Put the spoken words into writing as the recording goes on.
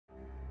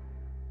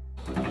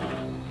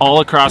All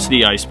across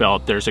the ice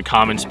belt, there's a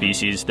common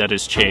species that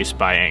is chased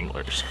by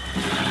anglers,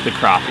 the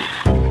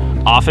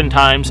crappie.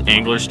 Oftentimes,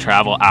 anglers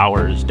travel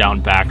hours down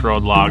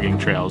backroad logging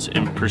trails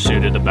in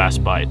pursuit of the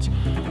best bites.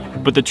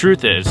 But the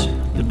truth is,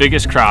 the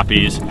biggest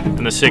crappies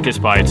and the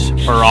sickest bites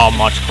are all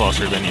much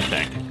closer than you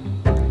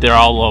think. They're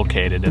all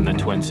located in the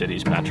Twin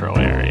Cities metro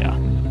area.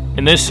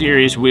 In this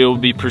series, we will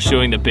be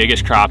pursuing the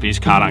biggest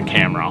crappies caught on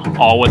camera,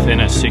 all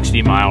within a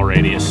 60-mile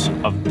radius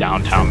of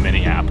downtown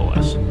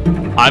Minneapolis.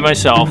 I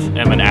myself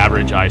am an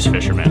average ice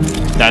fisherman.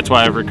 That's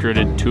why I've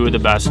recruited two of the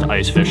best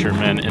ice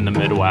fishermen in the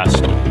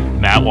Midwest,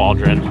 Matt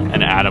Waldron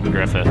and Adam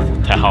Griffith,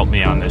 to help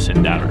me on this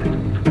endeavor.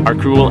 Our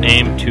crew will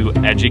aim to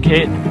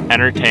educate,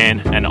 entertain,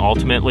 and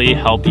ultimately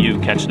help you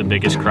catch the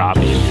biggest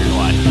crappie in your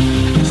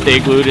life. Stay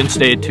glued and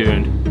stay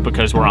tuned,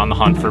 because we're on the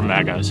hunt for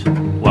megas.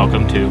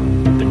 Welcome to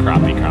the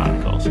Crappie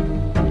Chronicles.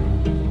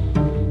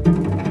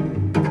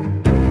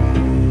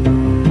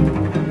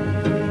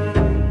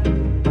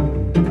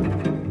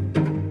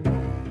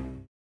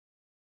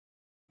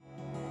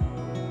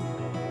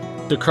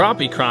 The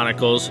Crappie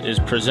Chronicles is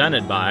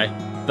presented by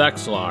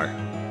Vexilar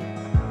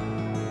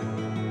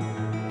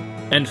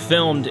and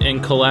filmed in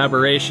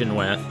collaboration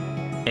with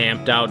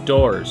Amped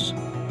Outdoors,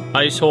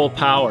 Icehole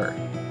Power,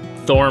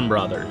 Thorn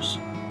Brothers,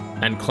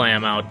 and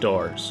Clam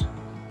Outdoors.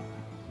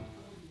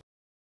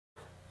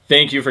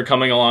 Thank you for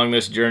coming along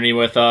this journey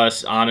with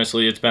us.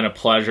 Honestly, it's been a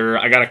pleasure.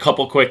 I got a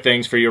couple quick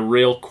things for you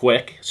real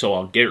quick, so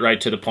I'll get right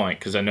to the point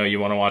because I know you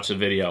want to watch the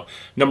video.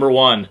 Number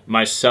one,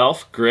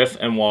 myself, Griff,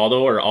 and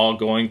Waldo are all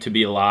going to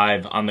be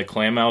live on the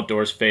Clam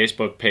Outdoors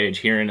Facebook page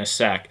here in a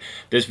sec.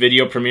 This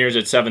video premieres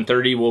at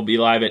 7:30. We'll be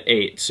live at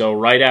 8. So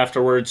right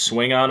afterwards,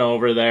 swing on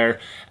over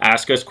there.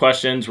 Ask us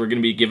questions. We're going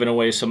to be giving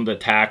away some of the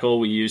tackle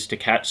we use to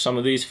catch some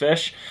of these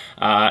fish,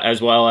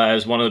 as well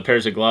as one of the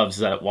pairs of gloves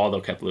that Waldo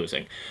kept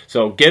losing.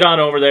 So get on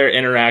over there.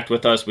 Interact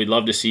with us. We'd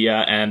love to see you,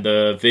 and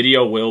the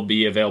video will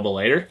be available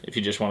later if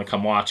you just want to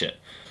come watch it.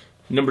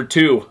 Number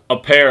two,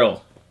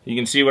 apparel. You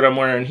can see what I'm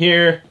wearing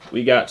here.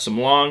 We got some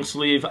long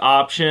sleeve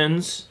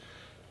options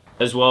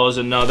as well as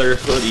another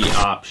hoodie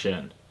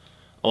option.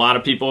 A lot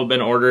of people have been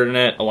ordering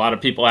it. A lot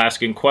of people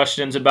asking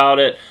questions about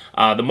it.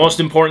 The most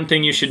important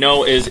thing you should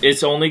know is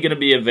it's only going to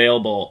be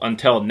available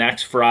until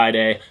next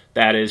Friday.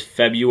 That is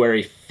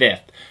February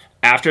 5th.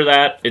 After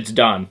that, it's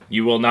done.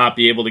 You will not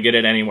be able to get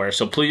it anywhere.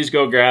 So please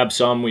go grab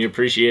some. We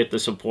appreciate the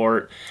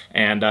support.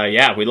 And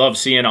yeah, we love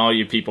seeing all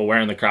you people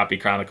wearing the Crappie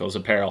Chronicles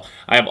apparel.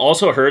 I have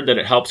also heard that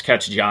it helps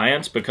catch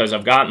giants because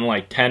I've gotten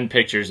like 10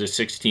 pictures of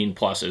 16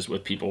 pluses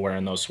with people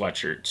wearing those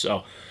sweatshirts.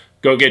 So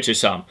go get you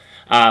some.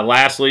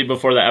 Lastly,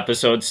 before the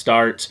episode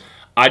starts,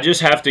 I just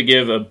have to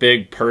give a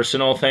big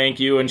personal thank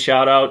you and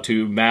shout out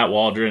to Matt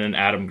Waldron and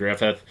Adam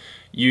Griffith.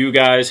 You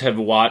guys have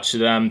watched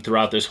them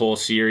throughout this whole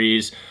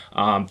series.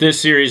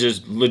 This series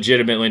is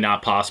legitimately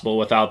not possible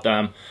without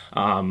them.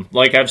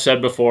 Like I've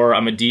said before,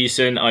 I'm a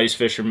decent ice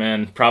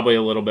fisherman, probably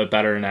a little bit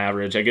better than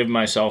average.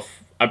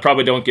 I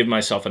probably don't give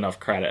myself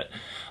enough credit.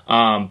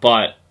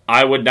 But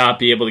I would not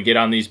be able to get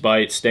on these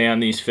bites, stay on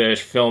these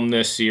fish, film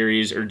this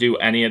series, or do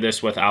any of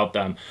this without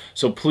them.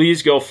 So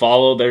please go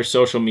follow their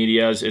social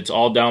medias. It's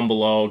all down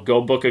below.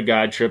 Go book a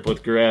guide trip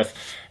with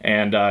Griff.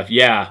 And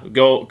yeah,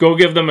 go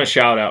give them a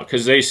shout out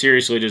because they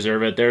seriously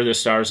deserve it. They're the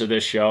stars of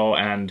this show,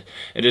 and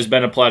it has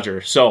been a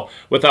pleasure. So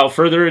without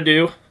further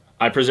ado,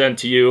 I present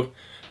to you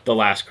the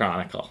last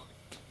Chronicle.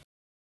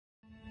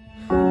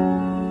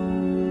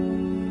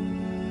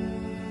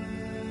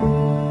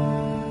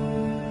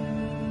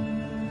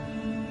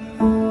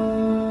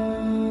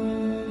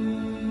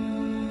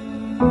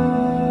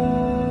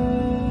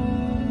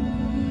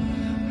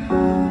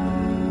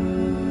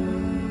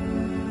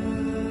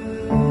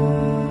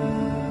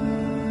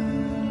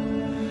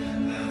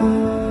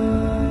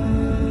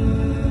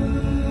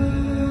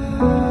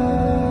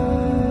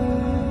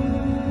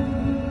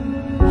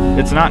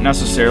 It's not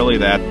necessarily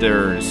that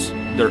there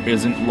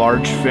isn't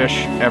large fish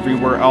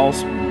everywhere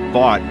else,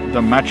 but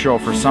the metro,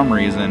 for some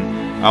reason,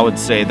 I would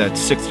say that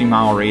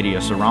 60-mile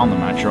radius around the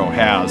metro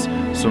has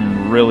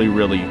some really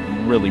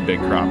big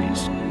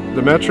crappies.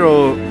 The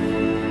metro,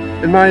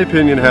 in my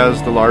opinion,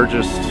 has the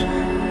largest.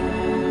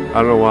 I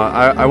don't know why.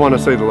 I want to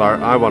say the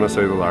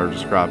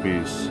largest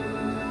crappies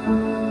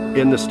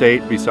in the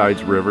state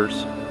besides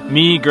rivers.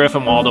 Me, Griff,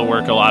 and Waldo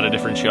work a lot of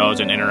different shows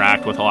and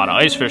interact with a lot of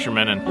ice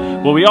fishermen,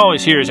 and what we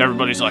always hear is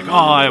everybody's like, oh,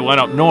 I went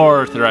up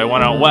north, or I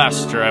went out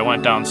west, or I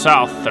went down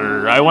south,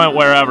 or I went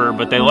wherever,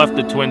 but they left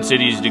the Twin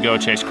Cities to go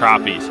chase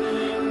crappies.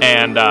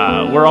 And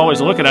we're always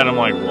looking at them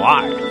like,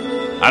 why?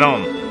 I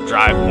don't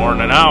drive more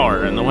than an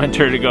hour in the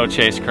winter to go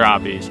chase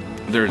crappies.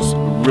 There's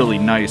really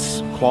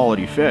nice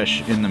quality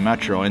fish in the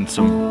metro and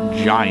some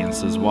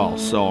giants as well.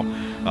 So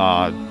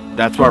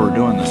that's why we're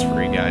doing this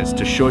for you guys,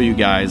 to show you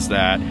guys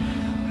that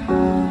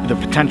the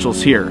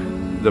potential's here.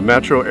 The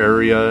metro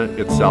area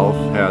itself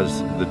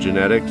has the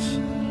genetics.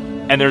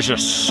 And there's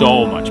just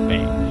so much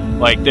bait.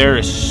 Like, there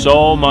is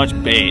so much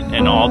bait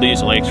in all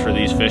these lakes for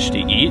these fish to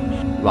eat.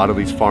 A lot of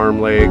these farm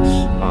lakes,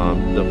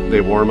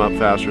 they warm up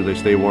faster, they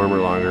stay warmer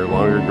longer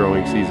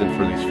growing season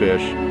for these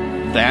fish.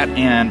 That,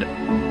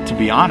 and to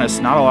be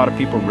honest, not a lot of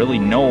people really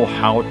know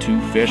how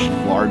to fish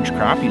large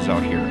crappies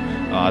out here.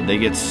 They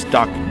get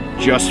stuck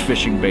just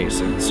fishing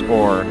basins,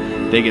 or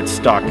they get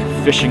stuck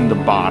fishing the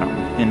bottom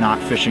and not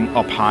fishing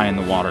up high in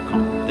the water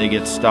column. They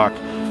get stuck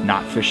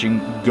not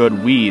fishing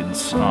good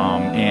weeds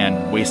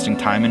and wasting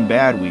time in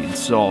bad weeds.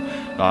 So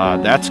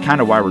that's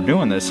kind of why we're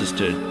doing this, is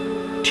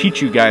to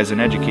teach you guys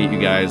and educate you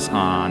guys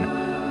on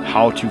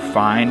how to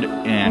find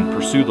and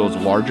pursue those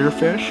larger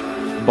fish,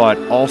 but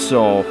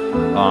also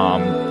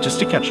just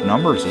to catch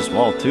numbers as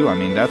well too. I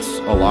mean, that's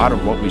a lot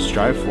of what we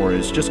strive for,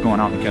 is just going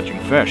out and catching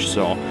fish.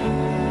 So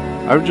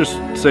I would just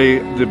say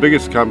the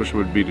biggest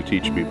accomplishment would be to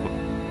teach people.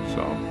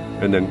 So,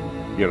 and then,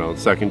 you know,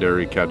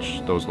 secondary,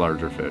 catch those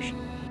larger fish.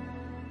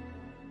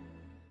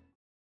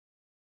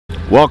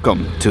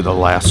 welcome to the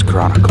last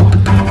Chronicle.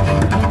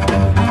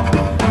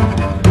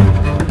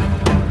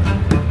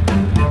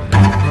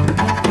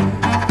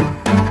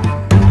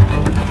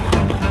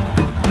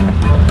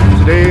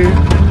 Today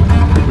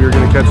we are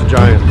going to catch a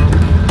giant.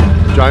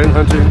 Giant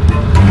hunting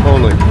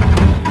only.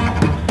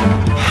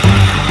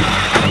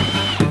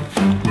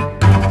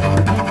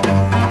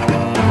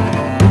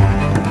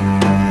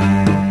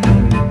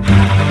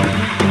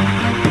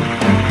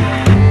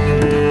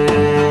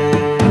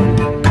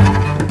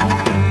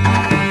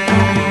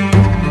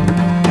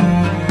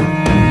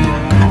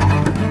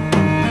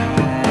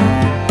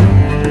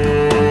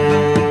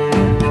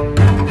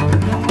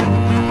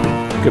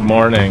 Good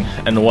morning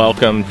and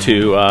welcome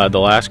to the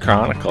last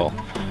Chronicle.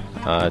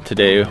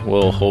 Today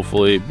will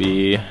hopefully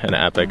be an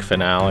epic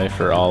finale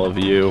for all of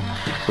you.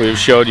 We've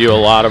showed you a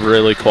lot of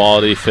really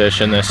quality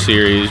fish in this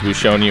series. We've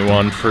shown you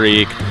one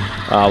freak,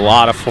 a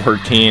lot of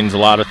 14s, a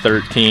lot of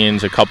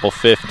 13s, a couple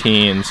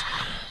 15s,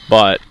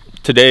 but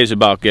today's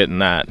about getting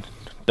that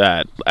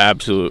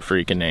absolute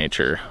freak in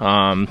nature.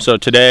 So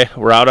today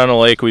we're out on a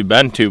lake we've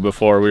been to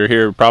before. We were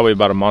here probably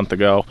about a month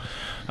ago.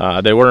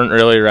 They weren't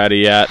really ready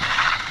yet.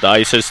 The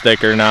ice is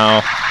thicker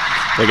now,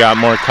 they got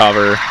more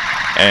cover,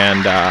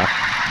 and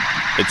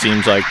it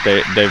seems like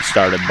they've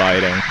started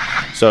biting.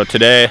 So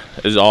today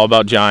is all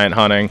about giant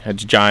hunting.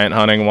 It's Giant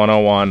Hunting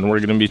 101. We're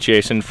gonna be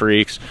chasing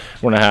freaks.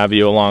 We're gonna have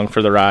you along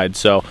for the ride.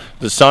 So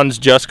the sun's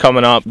just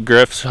coming up,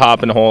 Griff's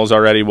hopping holes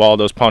already,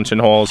 Waldo's punching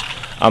holes.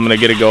 I'm gonna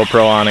get a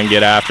GoPro on and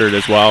get after it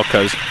as well,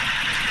 because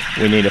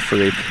we need a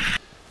freak.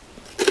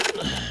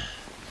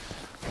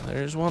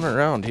 There's one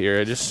around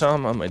here. I just saw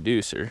him on my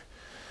deucer.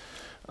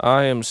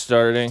 I am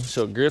starting,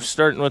 so Griff's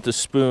starting with the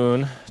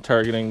spoon,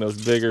 targeting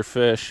those bigger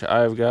fish.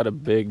 I've got a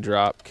big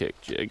drop kick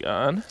jig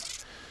on,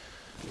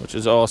 which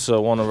is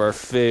also one of our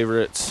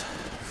favorites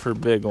for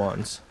big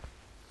ones.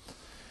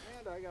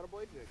 And I got a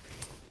blade jig.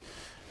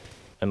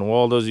 And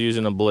Waldo's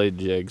using a blade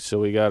jig, so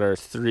we got our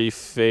 3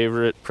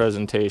 favorite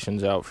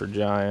presentations out for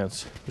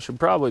giants. We should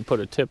probably put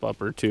a tip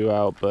up or 2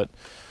 out, but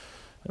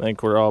I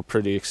think we're all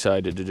pretty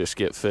excited to just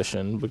get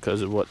fishing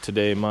because of what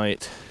today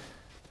might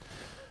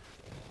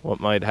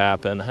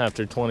happen.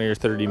 After 20 or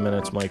 30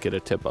 minutes might get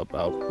a tip up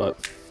out,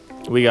 but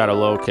we gotta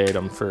locate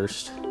him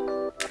first.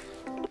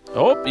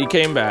 Oh, he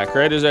came back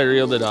right as I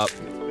reeled it up.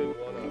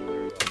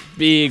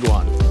 Big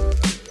one.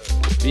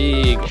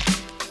 Big one.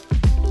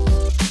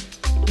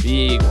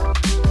 Big one.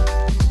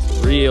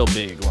 Real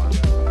big one.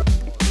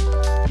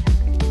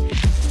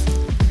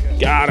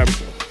 Got him.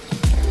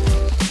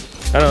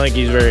 I don't think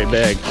he's very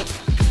big.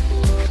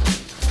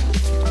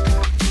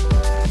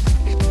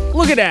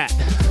 Look at that.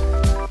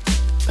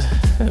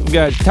 We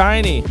got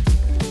tiny.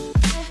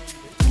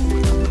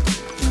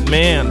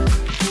 Man,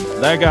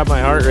 that got my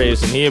heart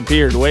racing. He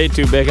appeared way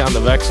too big on the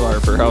Vexilar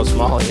for how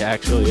small he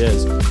actually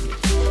is.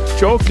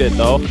 Choked it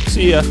though.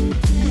 See ya.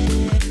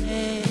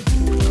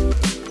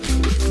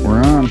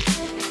 We're on.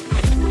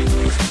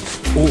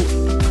 Ooh.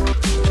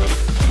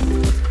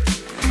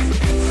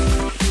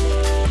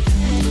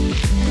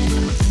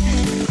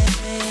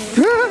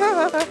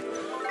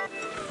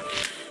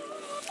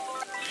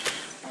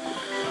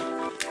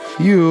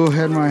 You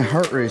had my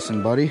heart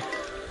racing, buddy.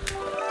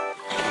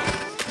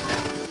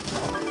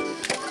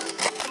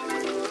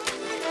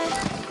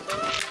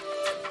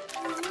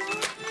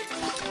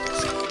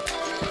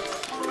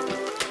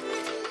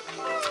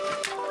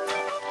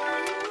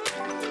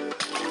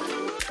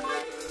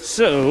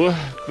 So,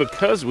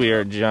 because we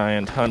are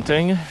giant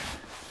hunting,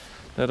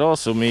 that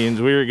also means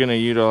we're going to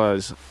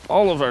utilize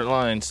all of our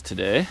lines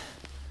today.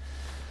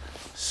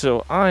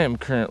 So I am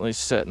currently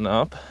setting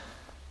up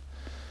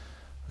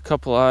a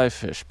couple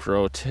iFish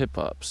Pro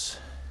tip-ups.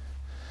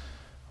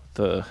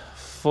 The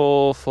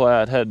full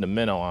flat head to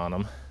minnow on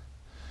them.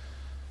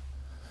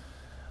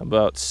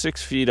 About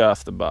 6 feet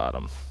off the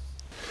bottom.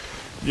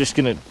 Just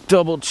going to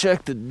double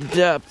check the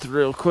depth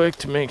real quick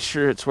to make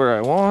sure it's where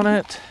I want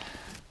it.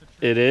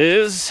 It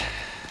is.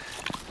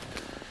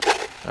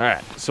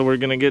 Alright, so we're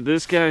going to get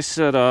this guy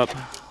set up.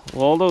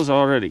 Waldo's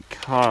already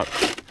caught,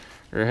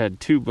 or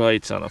had 2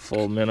 bites on a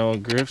full minnow.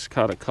 Griff's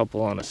caught a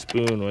couple on a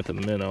spoon with a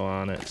minnow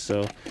on it,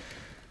 so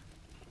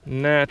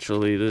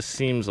naturally this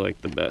seems like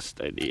the best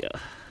idea.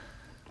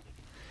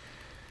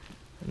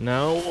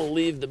 Now we'll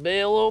leave the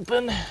bail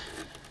open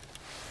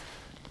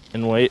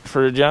and wait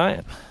for a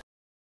giant.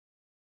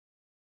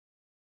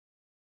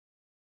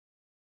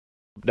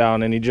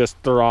 down and he just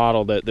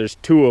throttled it. There's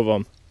 2 of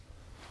them.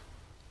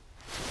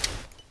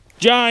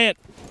 Giant.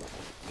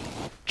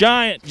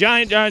 Giant,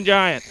 giant, giant,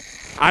 giant.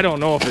 I don't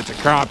know if it's a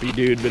crappie,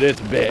 dude, but it's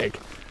big.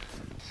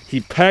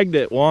 He pegged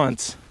it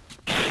once.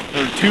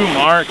 There were 2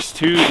 marks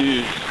too,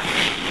 dude.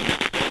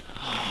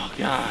 Oh,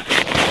 God.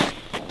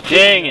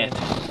 Dang it.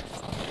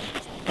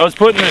 I was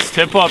putting this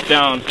tip up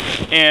down,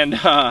 and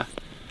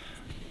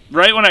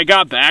right when I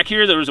got back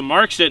here, there was a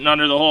mark sitting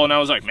under the hole, and I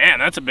was like, man,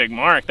 that's a big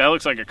mark. That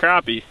looks like a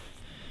crappie.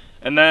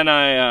 And then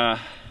I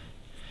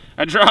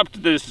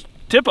dropped this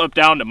tip up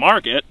down to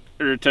mark it,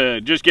 or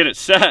to just get it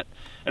set.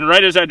 And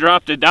right as I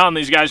dropped it down,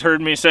 these guys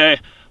heard me say,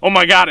 oh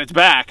my God, it's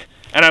back.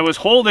 And I was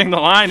holding the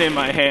line in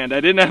my hand. I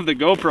didn't have the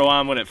GoPro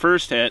on when it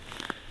first hit.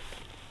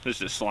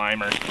 This is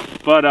Slimer.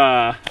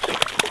 But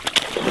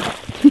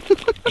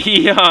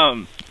he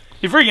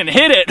freaking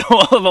hit it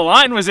while the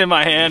line was in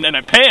my hand, and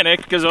I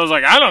panicked because I was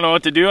like, I don't know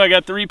what to do. I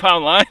got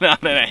 3-pound line on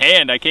in a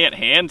hand. I can't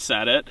hand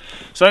set it.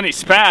 So then he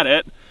spat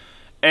it,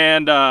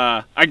 and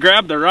I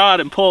grabbed the rod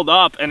and pulled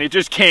up, and it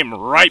just came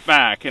right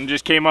back and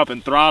just came up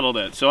and throttled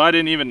it. So I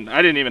didn't even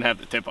have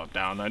the tip up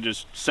down. I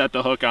just set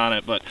the hook on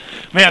it. But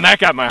man, that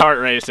got my heart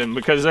racing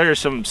because there's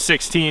some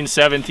 16,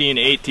 17,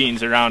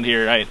 18s around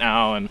here right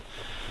now, and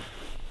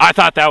I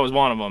thought that was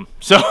one of them.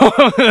 So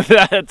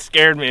that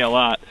scared me a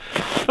lot.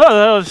 Well,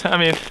 that was, I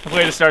mean,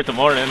 way to start the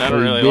morning. I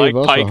don't really like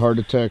pike. Gave us a heart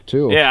attack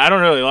too. Yeah, I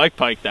don't really like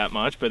pike that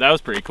much, but that was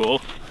pretty cool.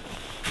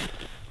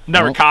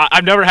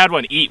 I've never had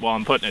one eat while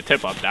I'm putting a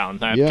tip up down.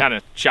 That kind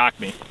of shocked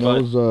me.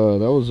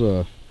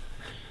 That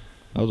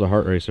was a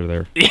heart racer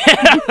there.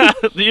 Yeah,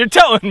 you're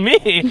telling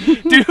me,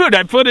 dude.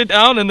 I put it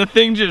down and the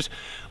thing just,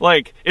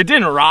 like, it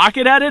didn't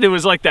rocket at it. It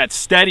was like that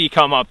steady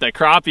come up that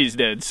crappies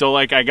did. So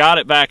like I got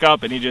it back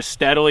up and he just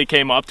steadily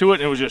came up to it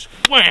and it was just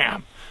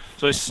wham.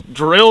 So I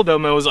drilled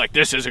him and it was like,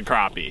 this is a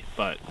crappie,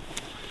 but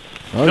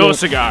no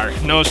cigar,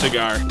 no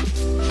cigar.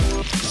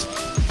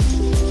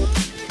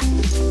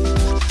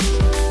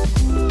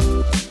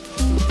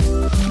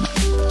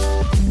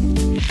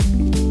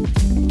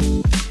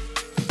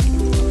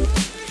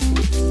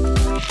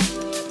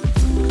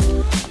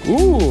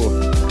 Ooh,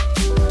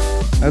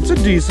 that's a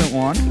decent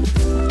one.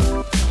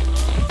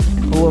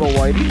 A little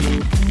whitey.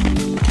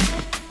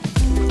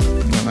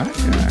 Now that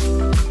guy,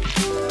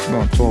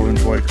 about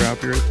 12-inch white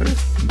crappie right there.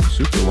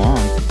 Super long.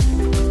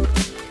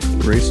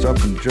 Raced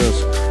up and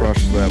just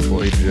crushed that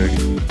blade jig.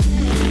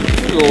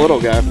 Here's a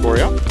little guy for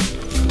you.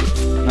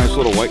 Nice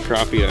little white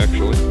crappie,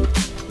 actually.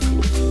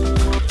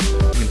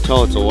 You can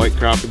tell it's a white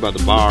crappie by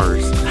the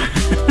bars.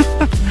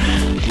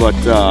 But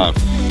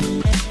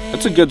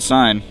that's a good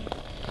sign.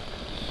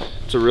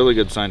 It's a really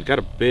good sign. Got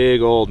a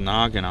big old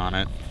noggin on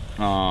it.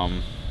 I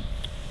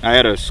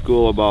had a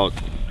school about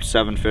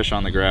 7 fish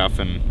on the graph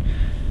and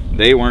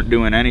they weren't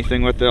doing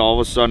anything with it. All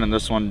of a sudden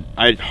this one,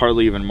 I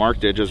hardly even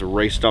marked it, just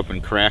raced up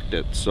and cracked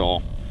it.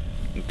 So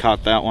I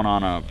caught that one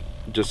on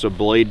just a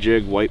blade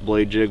jig, white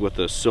blade jig with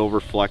a silver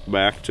fleck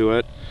back to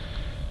it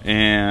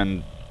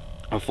and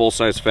a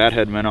full-size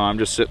fathead minnow. I'm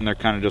just sitting there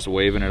kind of just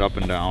waving it up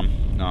and down.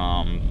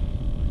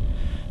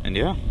 And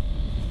yeah,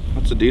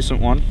 that's a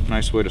decent one.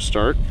 Nice way to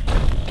start.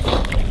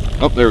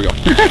 Oh, there we go.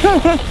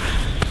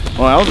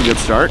 Well, that was a good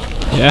start.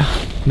 Yeah,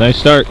 nice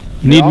start.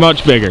 Need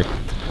much bigger.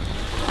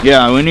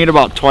 Yeah, we need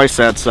about twice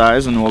that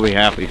size and we'll be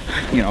happy.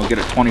 You know, get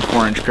a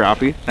 24-inch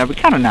crappie. That'd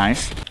be kind of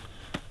nice.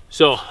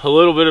 So, a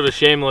little bit of a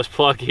shameless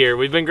plug here.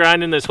 We've been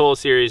grinding this whole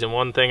series, and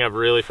one thing I've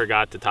really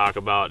forgot to talk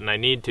about, and I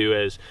need to,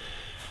 is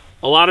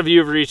a lot of you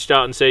have reached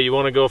out and say you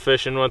want to go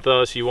fishing with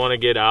us, you want to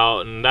get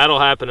out, and that'll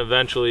happen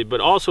eventually. But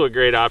also a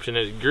great option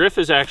is Griff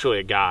is actually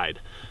a guide.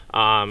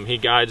 He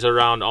guides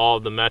around all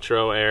of the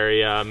metro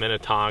area,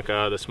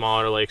 Minnetonka, the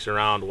smaller lakes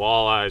around,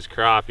 walleyes,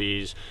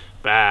 crappies,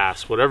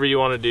 bass, whatever you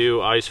want to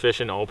do, ice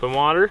fishing, open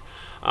water.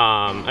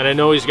 And I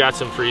know he's got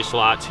some free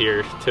slots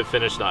here to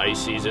finish the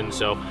ice season,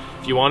 so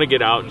if you want to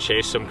get out and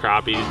chase some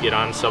crappies, get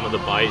on some of the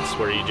bites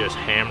where you just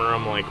hammer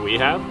them like we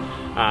have,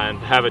 and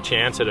have a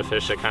chance at a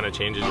fish that kind of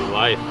changes your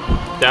life,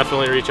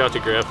 definitely reach out to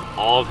Griff.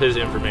 All of his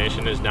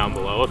information is down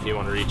below if you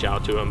want to reach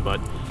out to him, but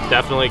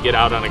definitely get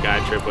out on a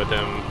guide trip with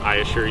him. I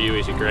assure you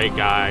he's a great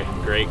guy,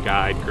 great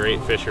guide,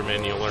 great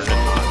fisherman. You'll learn a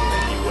ton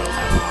and you will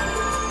have fun.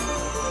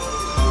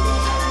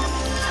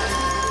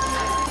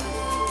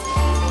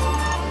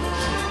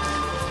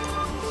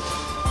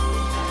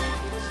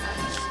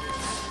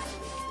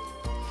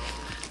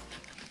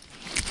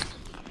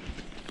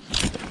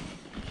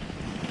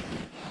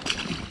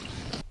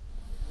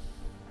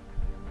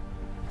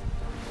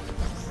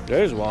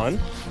 There's one.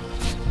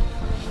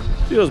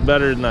 Feels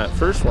better than that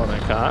first one I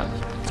caught,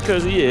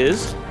 because he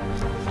is.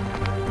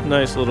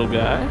 Nice little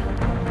guy.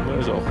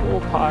 There's a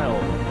whole pile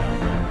of them down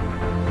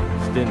there.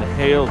 Just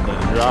inhaled the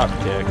drop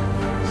kick.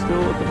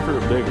 Still looking for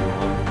a bigger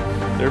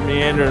one. They're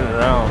meandering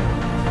around.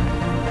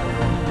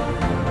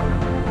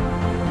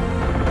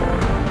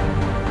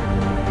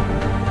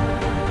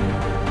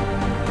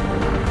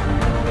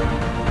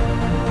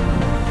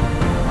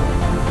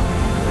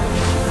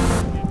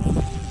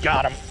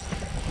 Got him.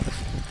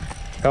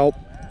 Help.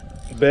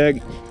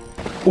 Big.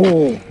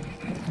 Oh,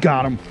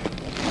 got him.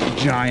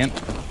 giant.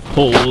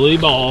 Holy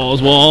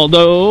balls,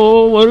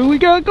 Waldo. What do we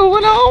got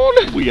going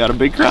on? We got a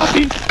big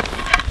crappie.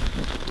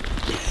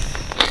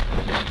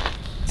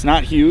 It's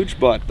not huge,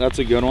 but that's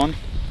a good one.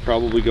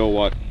 Probably go,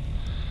 what,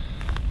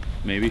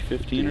 maybe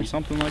 15 or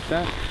something like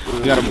that.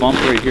 We got a bump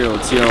right here.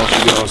 Let's see how else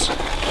she goes.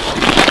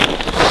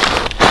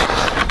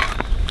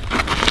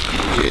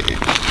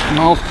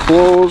 Mouth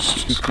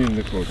closed. 15 and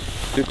a quarter.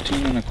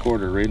 15 and a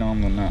quarter, right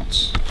on the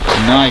nuts.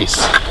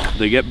 Nice.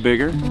 They get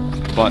bigger,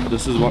 but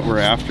this is what we're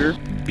after.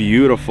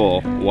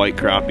 Beautiful white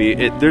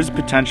crappie. There's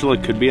potential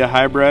it could be a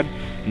hybrid.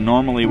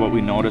 Normally what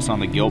we notice on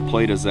the gill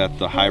plate is that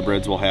the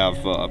hybrids will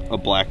have a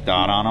black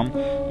dot on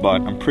them,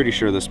 but I'm pretty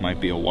sure this might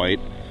be a white.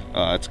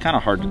 It's kind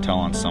of hard to tell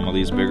on some of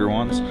these bigger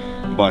ones,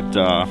 but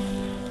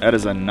that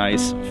is a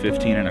nice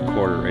 15 and a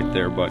quarter right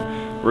there. But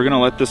we're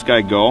gonna let this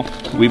guy go.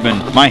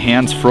 My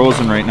hand's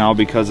frozen right now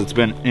because it's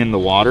been in the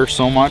water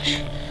so much.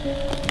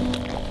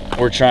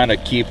 We're trying to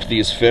keep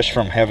these fish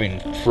from having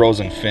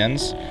frozen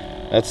fins.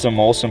 That's the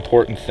most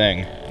important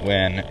thing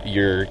when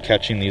you're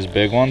catching these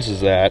big ones,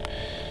 is that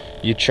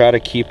you try to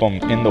keep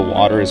them in the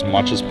water as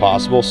much as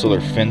possible so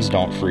their fins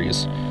don't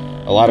freeze.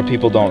 A lot of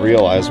people don't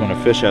realize when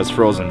a fish has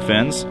frozen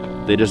fins,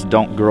 they just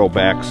don't grow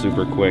back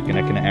super quick, and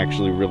it can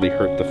actually really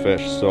hurt the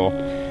fish. So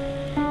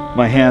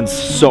my hand's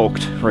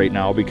soaked right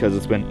now because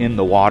it's been in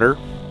the water,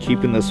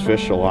 keeping this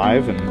fish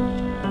alive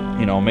and,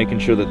 you know, making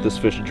sure that this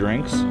fish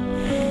drinks.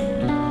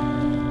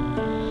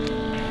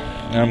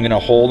 And I'm gonna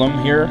hold him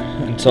here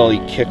until he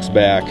kicks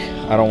back.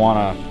 I don't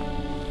want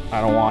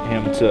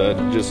him to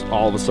just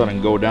all of a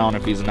sudden go down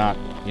if he's not,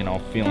 you know,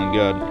 feeling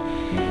good.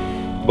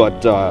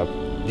 But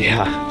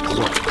yeah,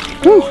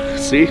 whew.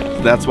 See,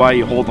 that's why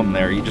you hold them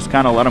there. You just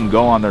kind of let them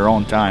go on their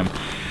own time.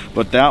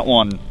 But that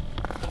one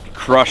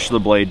crushed the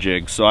blade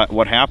jig. So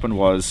what happened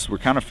was, we're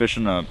kind of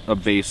fishing a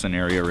basin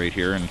area right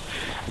here, and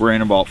we're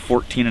in about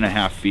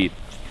 14.5 feet.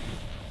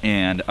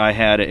 And I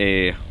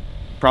had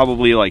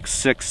probably like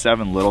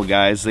 6-7 little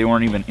guys. They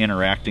weren't even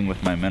interacting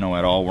with my minnow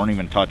at all, weren't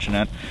even touching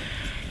it.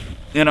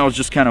 And I was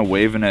just kind of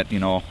waving it, you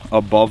know,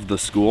 above the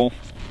school.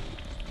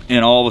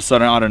 And all of a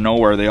sudden, out of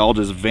nowhere, they all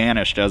just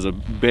vanished as a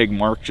big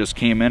mark just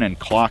came in and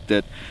clocked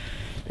it.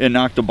 It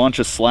knocked a bunch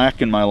of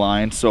slack in my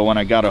line, so when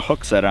I got a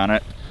hook set on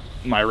it,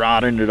 my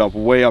rod ended up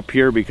way up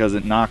here because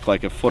it knocked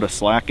like a foot of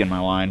slack in my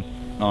line.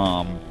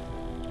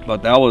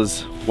 But that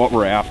was what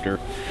we're after.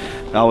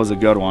 That was a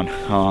good one.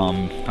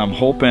 I'm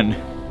hoping,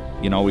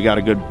 you know, we got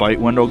a good bite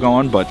window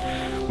going, but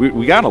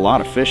we got a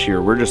lot of fish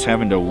here. We're just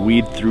having to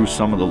weed through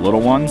some of the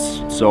little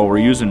ones. So we're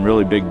using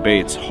really big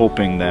baits,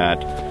 hoping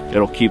that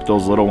it'll keep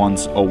those little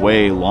ones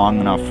away long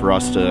enough for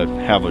us to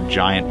have a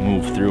giant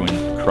move through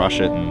and crush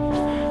it. And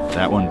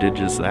that one did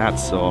just that.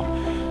 So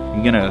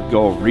I'm gonna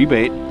go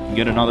rebait,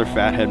 get another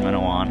fathead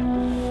minnow on,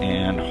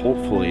 and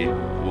hopefully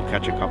we'll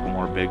catch a couple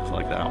more bigs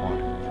like that one.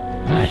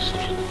 Nice.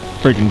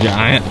 Freaking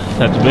giant.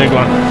 That's a big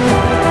one.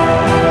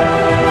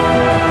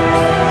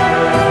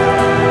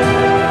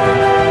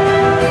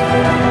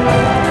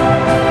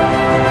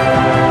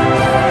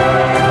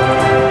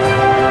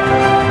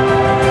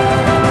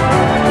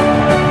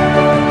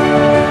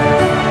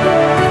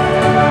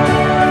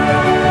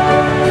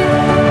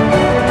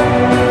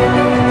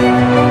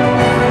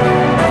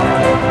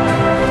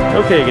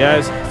 Okay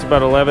guys, it's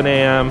about 11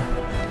 a.m.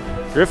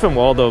 Griff and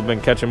Waldo have been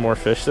catching more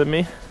fish than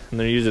me, and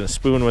they're using a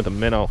spoon with a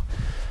minnow.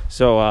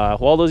 So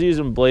Waldo's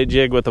using blade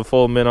jig with a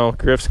full minnow.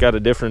 Griff's got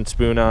a different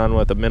spoon on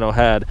with a minnow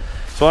head.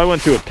 So I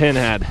went to a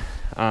pinhead,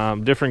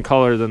 different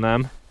color than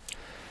them,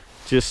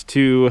 just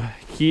to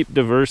keep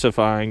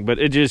diversifying. But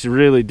it just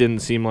really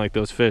didn't seem like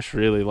those fish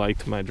really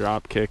liked my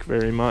drop kick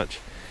very much.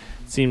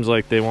 It seems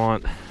like they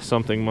want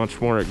something much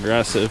more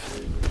aggressive.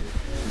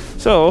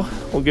 So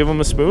we'll give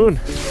them a spoon.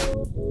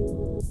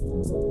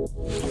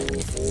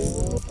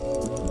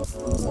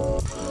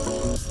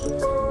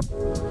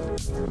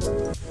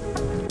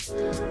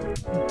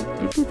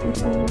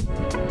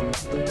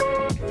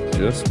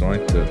 Just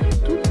like that.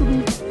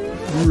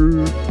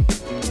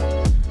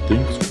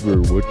 Thanks for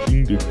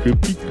watching the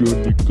Crappie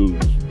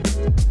Chronicles.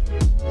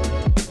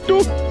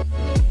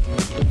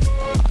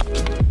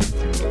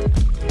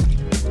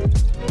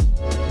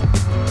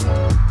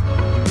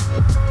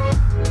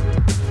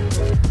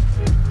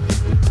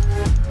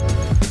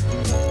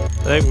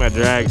 I think my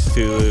drag's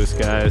too loose,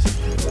 guys.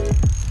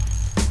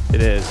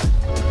 It is.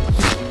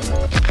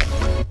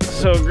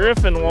 So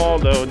Griff and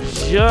Waldo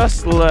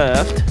just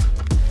left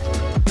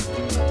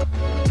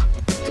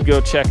to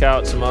go check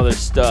out some other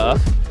stuff.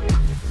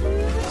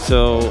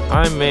 So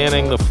I'm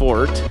manning the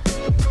fort.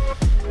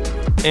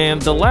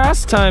 And the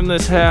last time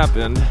this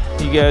happened,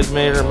 you guys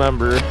may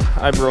remember,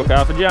 I broke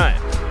off a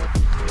giant.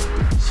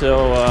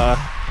 So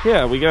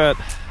yeah, we got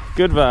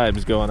good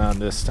vibes going on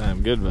this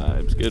time. Good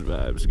vibes, good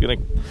vibes.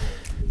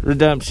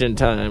 Redemption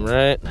time,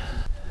 right?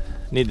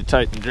 Need to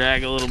tighten the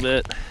drag a little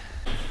bit.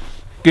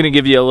 Gonna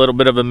give you a little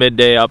bit of a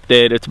midday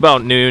update. It's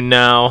about noon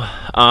now.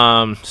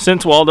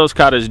 Since Waldo's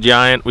caught his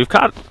giant, we've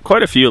caught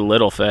quite a few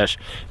little fish.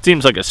 It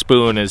seems like a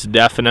spoon is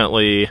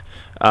definitely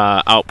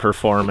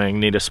outperforming.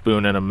 Need a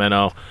spoon and a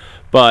minnow.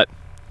 But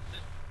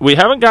we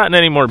haven't gotten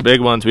any more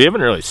big ones. We haven't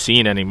really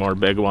seen any more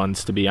big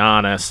ones, to be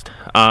honest.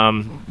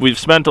 We've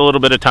spent a little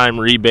bit of time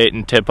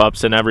rebaiting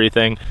tip-ups and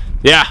everything.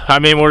 Yeah, I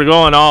mean, we're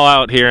going all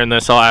out here in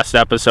this last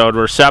episode.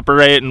 We're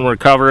separating, we're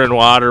covering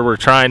water, we're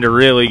trying to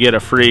really get a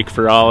freak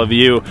for all of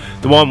you.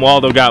 The one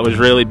Waldo got was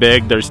really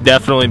big. There's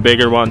definitely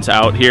bigger ones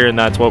out here, and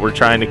that's what we're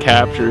trying to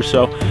capture.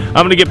 So I'm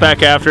going to get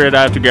back after it.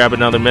 I have to grab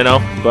another minnow,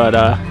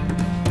 but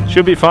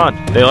should be fun.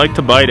 They like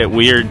to bite at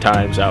weird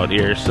times out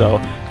here, so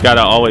got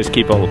to always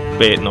keep a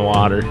bait in the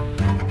water.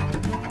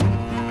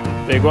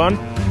 Big one?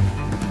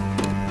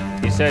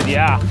 He said,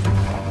 yeah.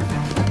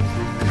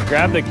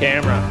 Grab the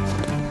camera.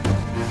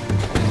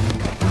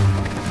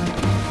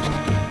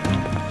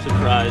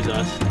 Surprise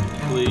us,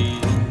 please.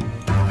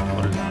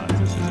 What are the odds?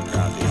 This is a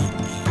crappie.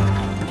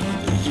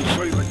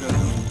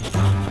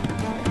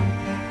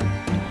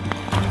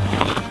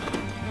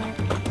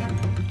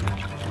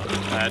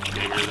 That's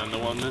bigger than the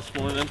one this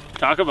morning.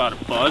 Talk about a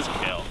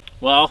buzzkill.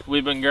 Well,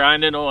 we've been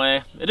grinding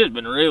away. It has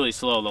been really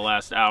slow the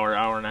last hour,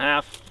 hour and a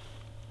half.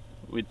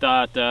 We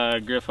thought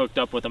Griff hooked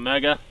up with a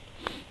mega.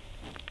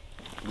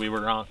 We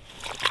were wrong.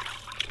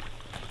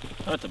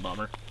 That's a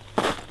bummer.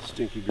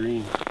 Stinky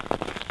green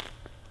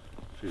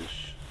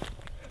fish.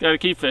 Gotta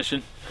keep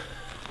fishing.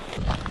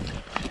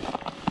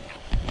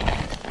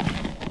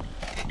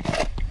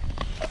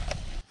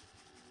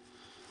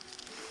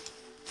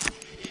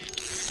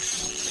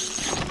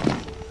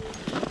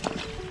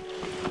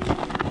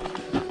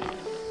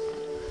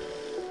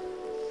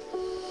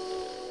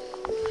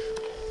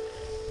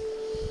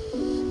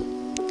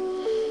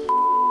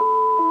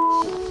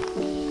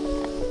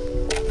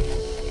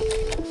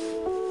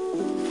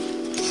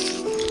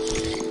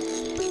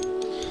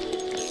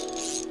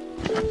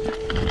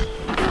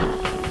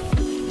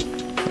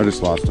 I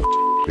just lost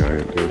a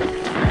giant,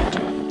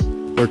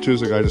 dude. Or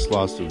Tuesday, I just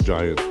lost a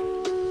giant.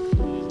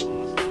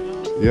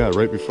 Yeah,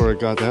 right before I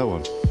got that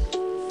one.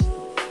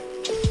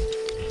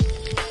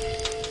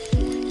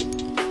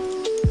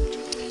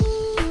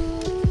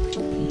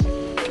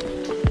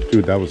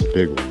 Dude, that was a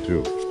big one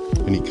too.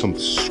 And he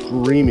comes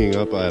screaming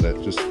up at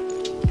it, just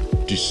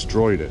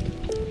destroyed it.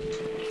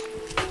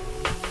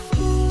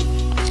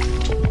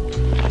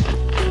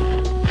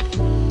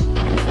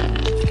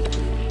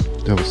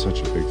 That was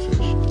such a big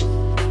fish.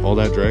 All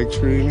that drag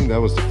screaming,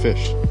 that was the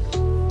fish.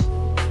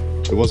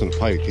 It wasn't a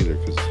pike either,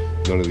 because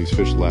none of these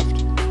fish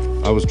left.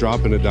 I was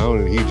dropping it down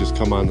and he just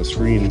come on the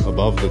screen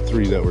above the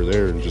three that were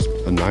there and just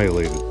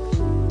annihilated.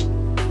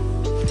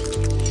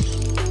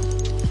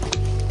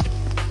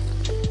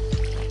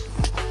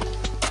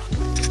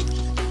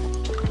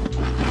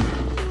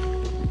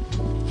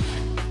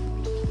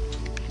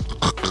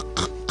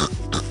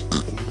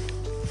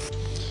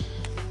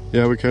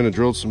 Yeah, we kind of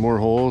drilled some more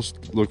holes,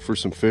 looked for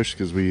some fish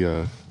because we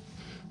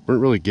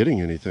weren't really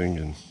getting anything,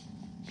 and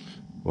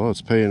well,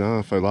 it's paying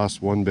off. I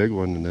lost one big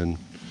one, and then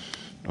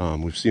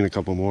we've seen a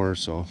couple more,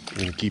 so we're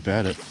gonna keep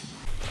at it.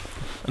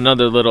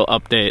 Another little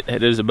update.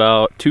 It is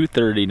about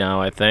 2:30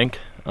 now, I think.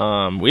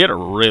 We had a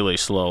really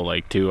slow,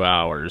 like 2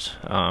 hours.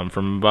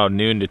 From about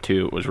noon to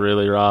 2, it was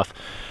really rough.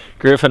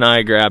 Griff and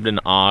I grabbed an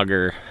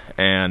auger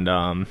and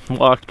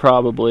walked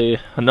probably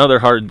another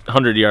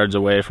 100 yards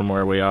away from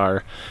where we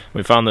are.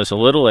 We found this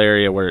little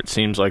area where it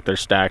seems like they're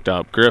stacked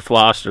up. Griff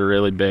lost a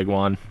really big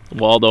one.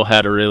 Waldo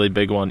had a really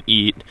big one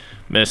eat,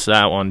 missed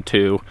that one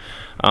too.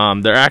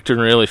 They're acting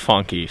really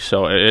funky,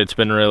 so it's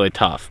been really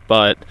tough,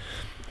 but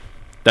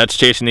that's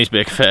chasing these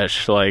big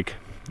fish. Like,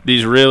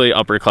 these really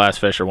upper class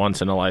fish are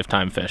once in a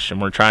lifetime fish,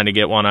 and we're trying to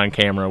get one on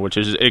camera, which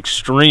is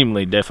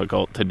extremely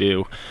difficult to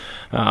do.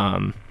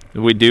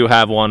 We do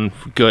have one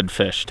good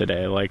fish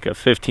today, like a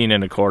 15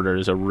 1/4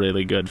 is a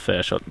really good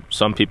fish.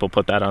 Some people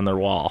put that on their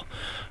wall,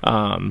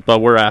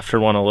 but we're after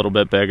one a little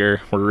bit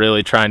bigger. We're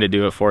really trying to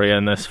do it for you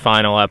in this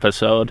final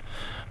episode.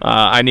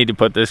 I need to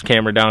put this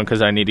camera down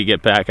because I need to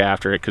get back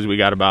after it, because we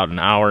got about an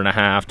hour and a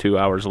half, 2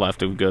 hours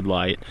left of good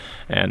light,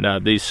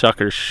 and these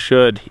suckers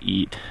should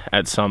eat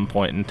at some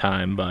point in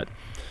time, but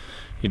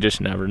you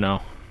just never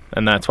know,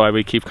 and that's why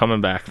we keep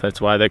coming back. That's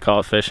why they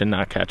call it fishing,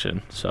 not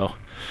catching. So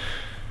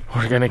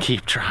we're gonna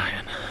keep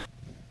trying.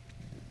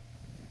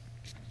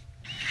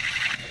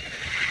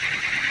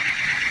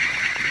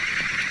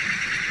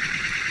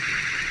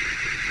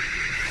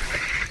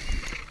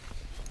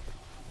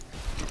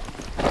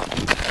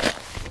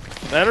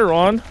 Better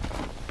one.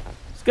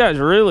 This guy's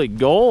really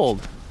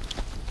gold.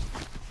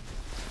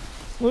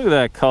 Look at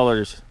that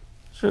colors.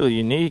 It's really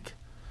unique.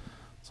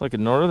 It's like a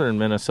northern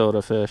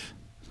Minnesota fish.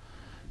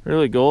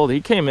 Really gold.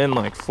 He came in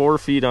like 4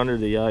 feet under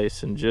the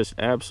ice and just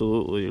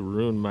absolutely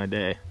ruined my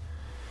day.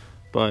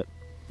 But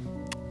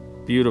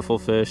beautiful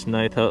fish,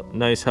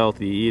 nice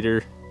healthy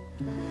eater.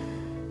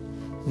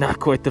 Not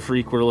quite the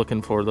freak we're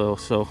looking for though,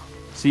 so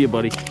see you,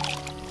 buddy.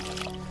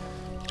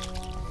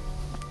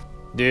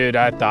 Dude,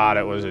 I thought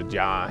it was a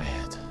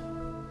giant,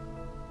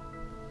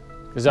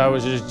 because I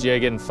was just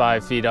jigging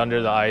 5 feet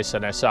under the ice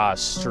and I saw a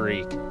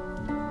streak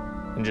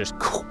and just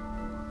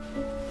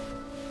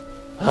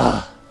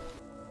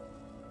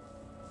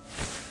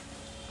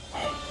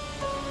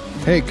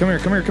Hey, come here,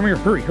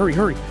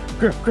 hurry.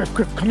 Griff,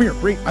 come here.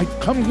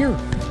 Come here.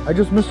 I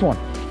just missed one.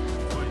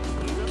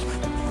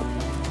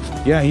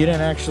 Yeah, he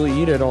didn't actually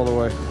eat it all the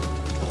way.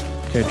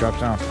 Okay, drop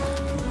down.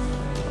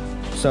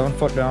 7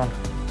 foot down.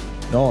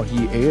 No,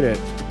 he ate it.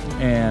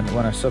 And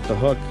when I set the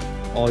hook,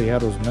 all he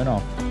had was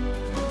minnow.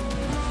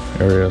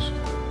 There he is.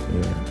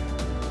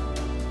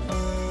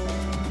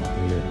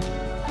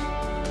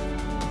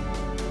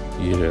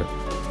 Eat it.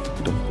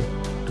 Dump it.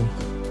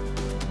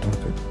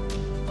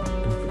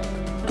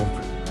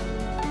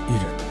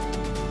 Eat it.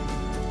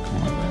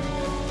 Come on back.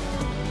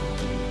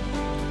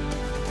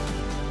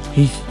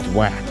 He's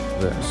whacked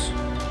this.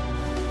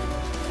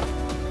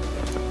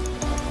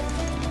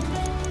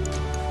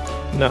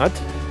 Not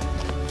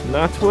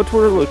what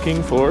we're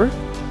looking for.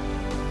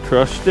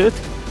 Crushed it,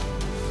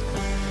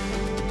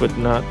 but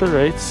not the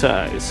right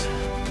size.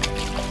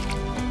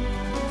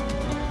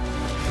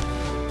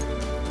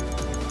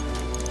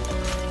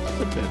 It's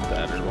a bit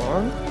better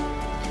one.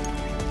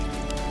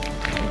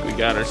 I think we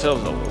got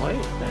ourselves a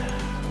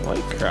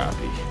white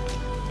crappie.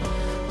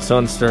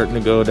 Sun's starting to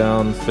go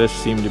down. Fish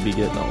seem to be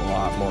getting a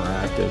lot more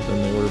active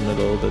than they were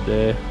middle of the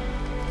day.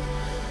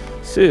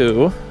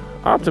 So,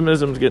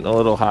 optimism's getting a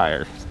little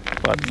higher.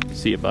 But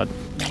see you, bud.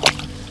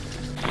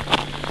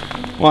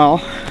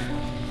 Well,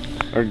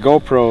 our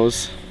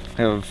GoPros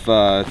have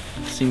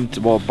seemed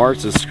to, well,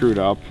 Bart's is screwed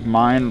up.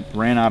 Mine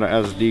ran out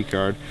of SD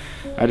card.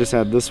 I just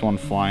had this one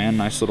flying,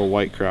 nice little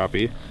white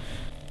crappie.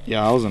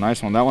 Yeah, that was a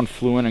nice one. That one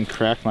flew in and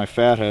cracked my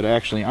fathead.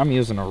 Actually, I'm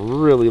using a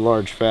really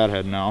large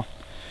fathead now,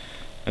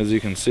 as you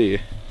can see.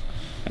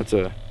 That's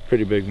a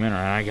pretty big minnow,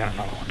 and I got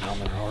another one down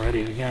there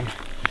already again.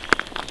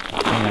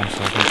 Hang on a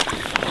second.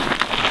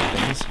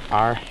 Things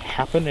are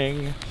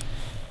happening.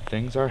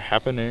 Things are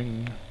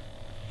happening.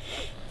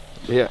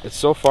 Yeah,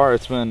 so far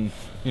it's been,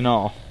 you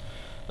know,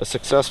 a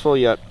successful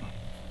yet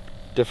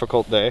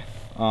difficult day.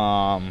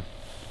 The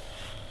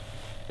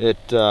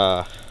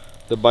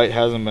bite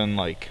hasn't been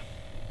like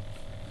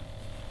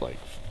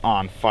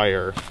on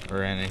fire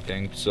or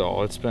anything,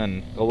 so it's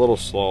been a little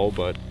slow,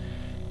 but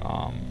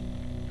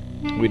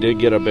we did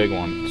get a big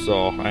one,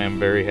 so I am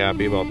very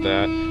happy about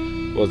that.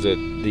 Was it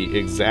the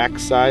exact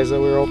size that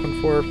we were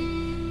hoping for?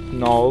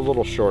 No, a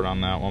little short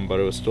on that one, but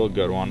it was still a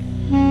good one.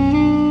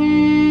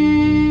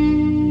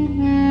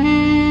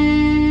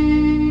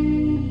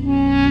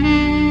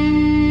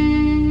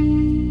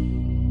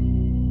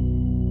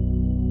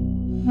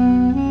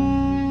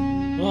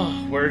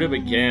 Where to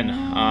begin?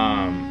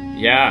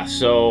 Yeah,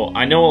 so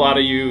I know a lot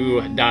of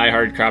you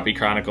diehard Crappie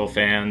Chronicle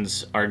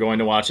fans are going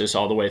to watch this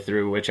all the way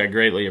through, which I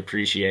greatly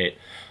appreciate.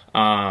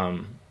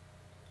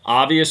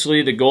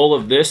 Obviously, the goal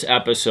of this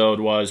episode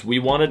was we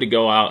wanted to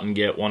go out and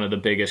get one of the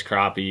biggest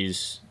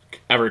crappies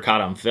ever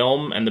caught on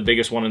film and the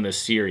biggest one in this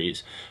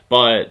series.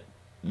 But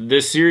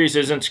this series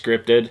isn't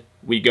scripted.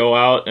 We go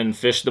out and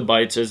fish the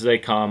bites as they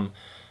come,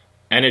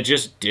 and it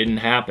just didn't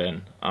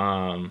happen.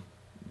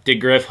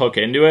 Did Griff hook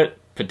into it?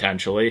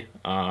 Potentially.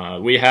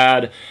 We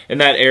had, in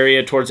that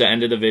area towards the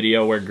end of the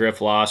video where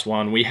Griff lost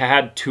one, we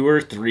had 2 or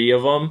 3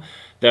 of them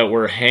that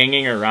were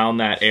hanging around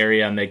that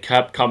area, and they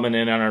kept coming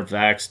in on our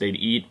Vex. They'd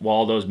eat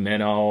Waldo's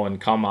minnow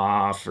and come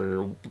off,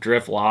 or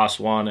Griff lost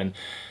one, and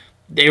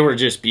they were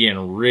just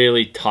being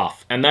really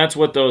tough. And that's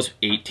what those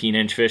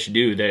 18-inch fish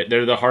do.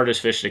 They're the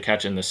hardest fish to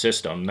catch in the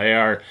system. They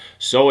are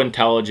so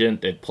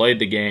intelligent. They've played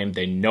the game.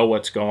 They know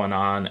what's going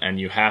on, and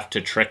you have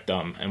to trick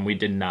them, and we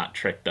did not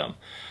trick them.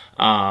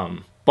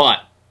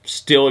 But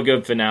still a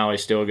good finale,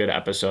 still a good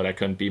episode. I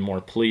couldn't be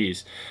more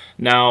pleased.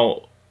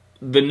 Now,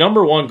 the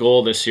 #1 goal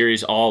of this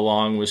series all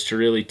along was to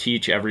really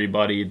teach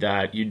everybody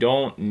that you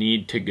don't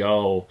need to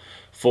go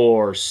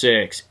 4,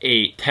 6,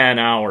 8, 10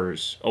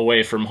 hours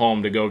away from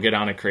home to go get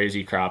on a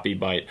crazy crappie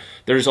bite.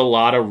 There's a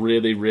lot of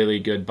really, really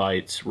good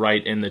bites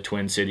right in the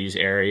Twin Cities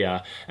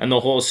area. And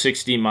the whole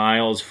 60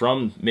 miles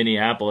from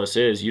Minneapolis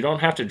is you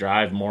don't have to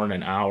drive more than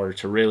an hour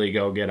to really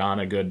go get on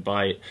a good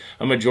bite.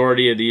 A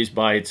majority of these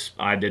bites,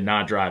 I did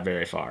not drive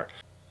very far.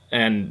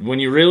 And when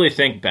you really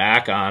think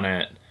back on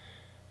it,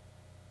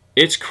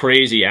 it's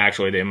crazy,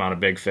 actually, the amount of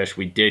big fish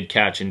we did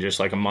catch in just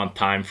like a month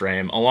time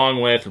frame, along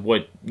with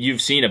what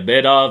you've seen a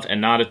bit of and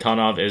not a ton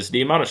of is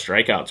the amount of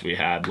strikeouts we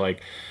had.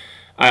 Like,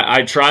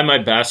 I try my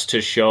best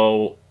to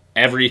show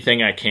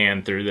everything I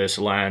can through this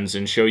lens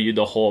and show you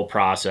the whole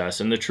process.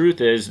 And the truth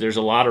is there's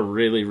a lot of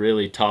really,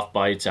 really tough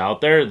bites out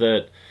there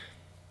that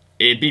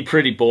it'd be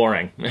pretty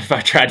boring if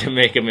I tried to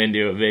make them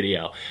into a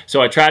video.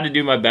 So I tried to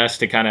do my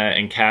best to kind of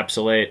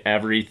encapsulate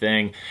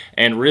everything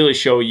and really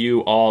show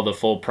you all the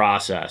full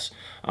process.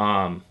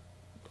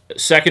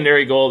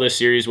 Secondary goal of this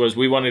series was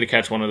we wanted to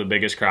catch one of the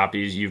biggest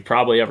crappies you've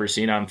probably ever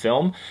seen on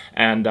film,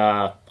 and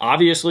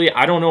obviously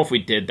I don't know if we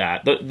did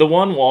that. The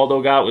one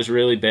Waldo got was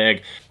really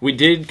big. We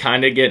did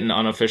kind of get an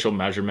unofficial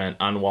measurement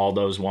on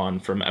Waldo's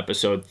one from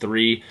episode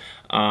 3.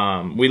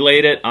 We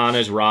laid it on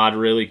his rod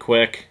really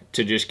quick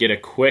to just get a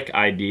quick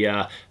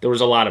idea. There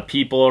was a lot of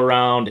people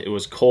around. It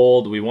was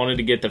cold. We wanted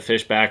to get the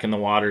fish back in the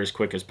water as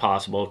quick as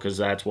possible because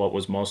that's what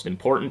was most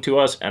important to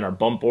us, and our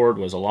bump board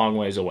was a long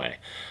ways away.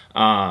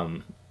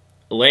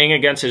 laying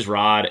against his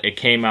rod, it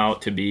came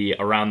out to be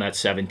around that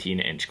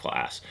 17-inch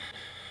class.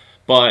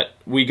 But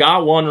we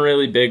got one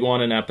really big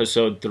one in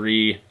episode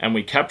 3, and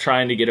we kept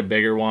trying to get a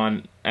bigger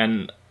one.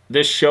 And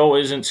this show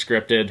isn't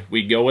scripted.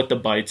 We go with the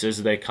bites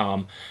as they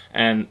come.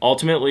 And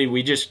ultimately,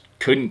 we just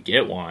couldn't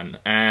get one.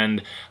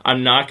 And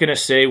I'm not going to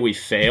say we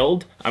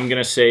failed. I'm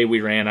going to say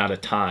we ran out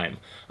of time.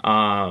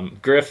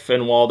 Griff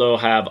and Waldo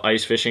have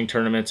ice fishing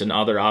tournaments and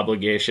other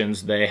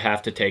obligations they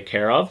have to take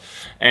care of,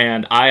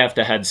 and I have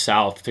to head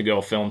south to go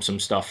film some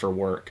stuff for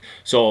work.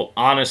 So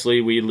honestly,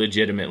 we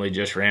legitimately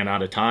just ran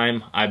out of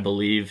time. I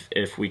believe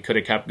if we could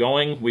have kept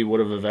going, we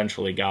would have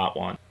eventually got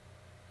one.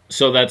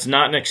 So that's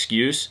not an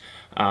excuse.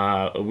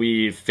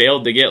 We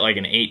failed to get like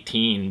an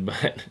 18,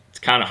 but it's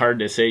kind of hard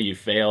to say you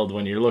failed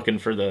when you're looking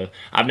for the...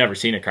 I've never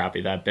seen a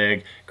crappie that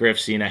big.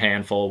 Griff's seen a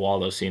handful,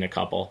 Waldo's seen a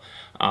couple.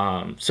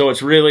 So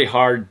it's really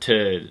hard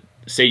to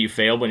say you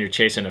failed when you're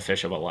chasing a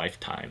fish of a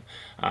lifetime.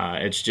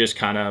 It's just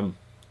kind of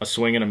a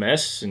swing and a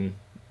miss, and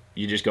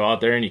you just go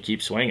out there and you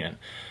keep swinging.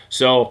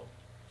 So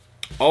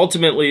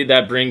ultimately,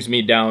 that brings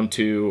me down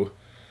to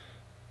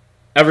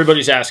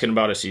everybody's asking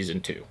about a season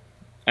 2.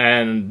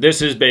 And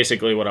this is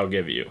basically what I'll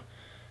give you.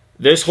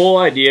 This whole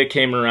idea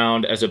came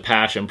around as a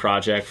passion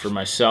project for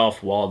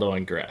myself, Waldo,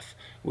 and Griff.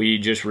 We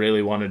just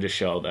really wanted to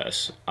show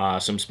this.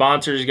 Some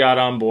sponsors got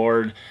on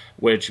board,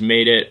 which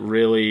made it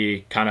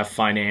really kind of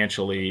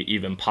financially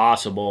even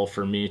possible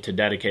for me to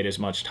dedicate as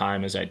much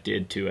time as I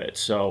did to it.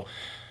 So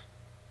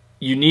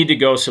you need to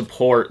go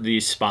support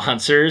these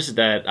sponsors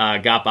that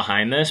got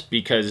behind this,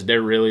 because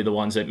they're really the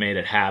ones that made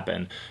it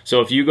happen.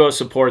 So if you go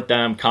support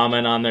them,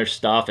 comment on their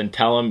stuff, and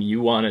tell them you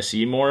want to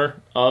see more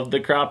of the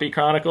Crappie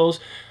Chronicles,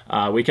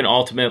 we can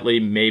ultimately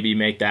maybe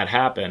make that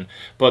happen.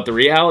 But the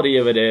reality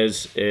of it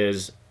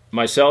is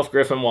myself,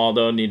 Griff, and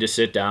Waldo need to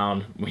sit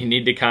down. We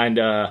need to kind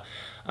of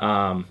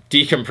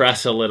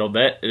decompress a little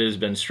bit. It has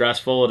been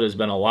stressful. It has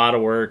been a lot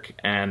of work,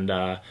 and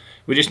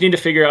we just need to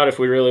figure out if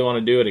we really want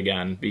to do it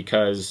again,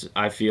 because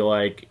I feel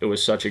like it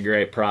was such a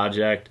great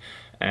project,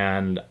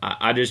 and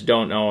I just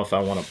don't know if I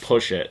want to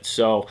push it.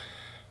 So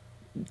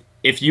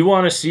if you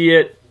want to see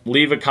it,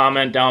 leave a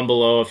comment down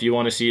below. If you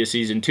want to see a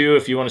season 2,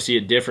 if you want to see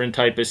a different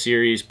type of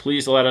series,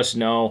 please let us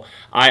know.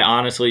 I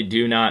honestly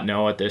do not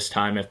know at this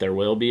time if there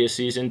will be a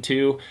season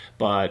 2,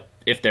 but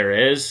if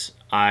there is,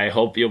 I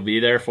hope you'll be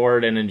there for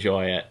it and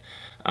enjoy it.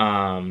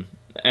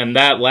 And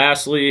that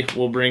lastly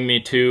will bring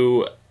me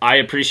to, I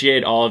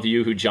appreciate all of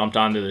you who jumped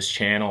onto this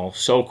channel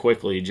so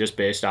quickly just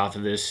based off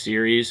of this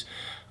series.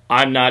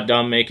 I'm not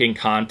done making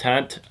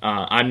content.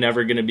 I'm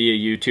never going to be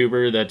a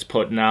YouTuber that's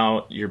putting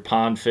out your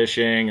pond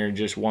fishing or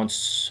just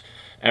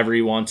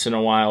every once in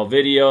a while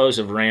videos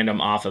of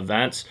random off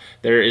events.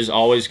 There is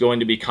always going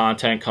to be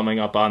content coming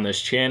up on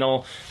this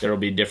channel. There will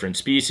be different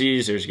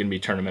species. There's going to be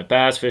tournament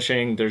bass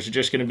fishing. There's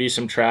just going to be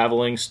some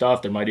traveling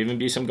stuff. There might even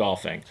be some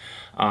golfing.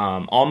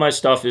 All my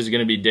stuff is going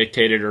to be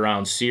dictated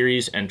around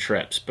series and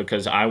trips,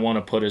 because I want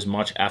to put as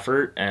much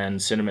effort and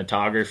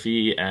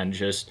cinematography and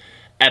just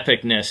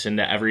epicness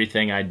into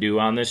everything I do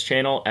on this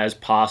channel as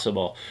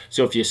possible.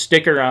 So if you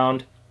stick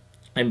around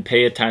and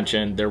pay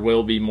attention, there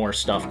will be more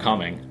stuff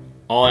coming.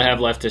 All I have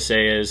left to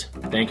say is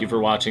thank you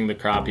for watching the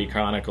Crappie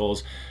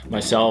Chronicles.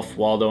 Myself,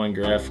 Waldo, and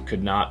Griff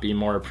could not be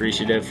more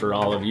appreciative for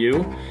all of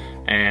you.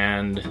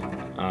 And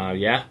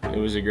yeah, it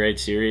was a great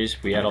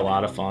series. We had a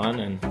lot of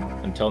fun, and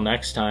until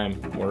next time,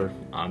 we're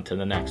on to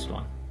the next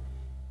one.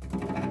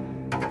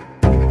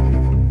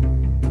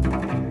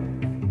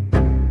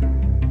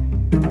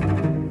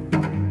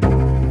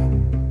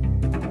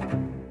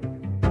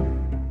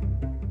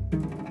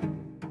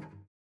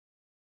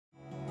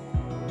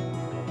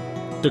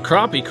 The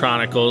Crappie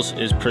Chronicles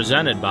is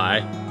presented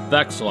by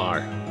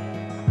Vexilar.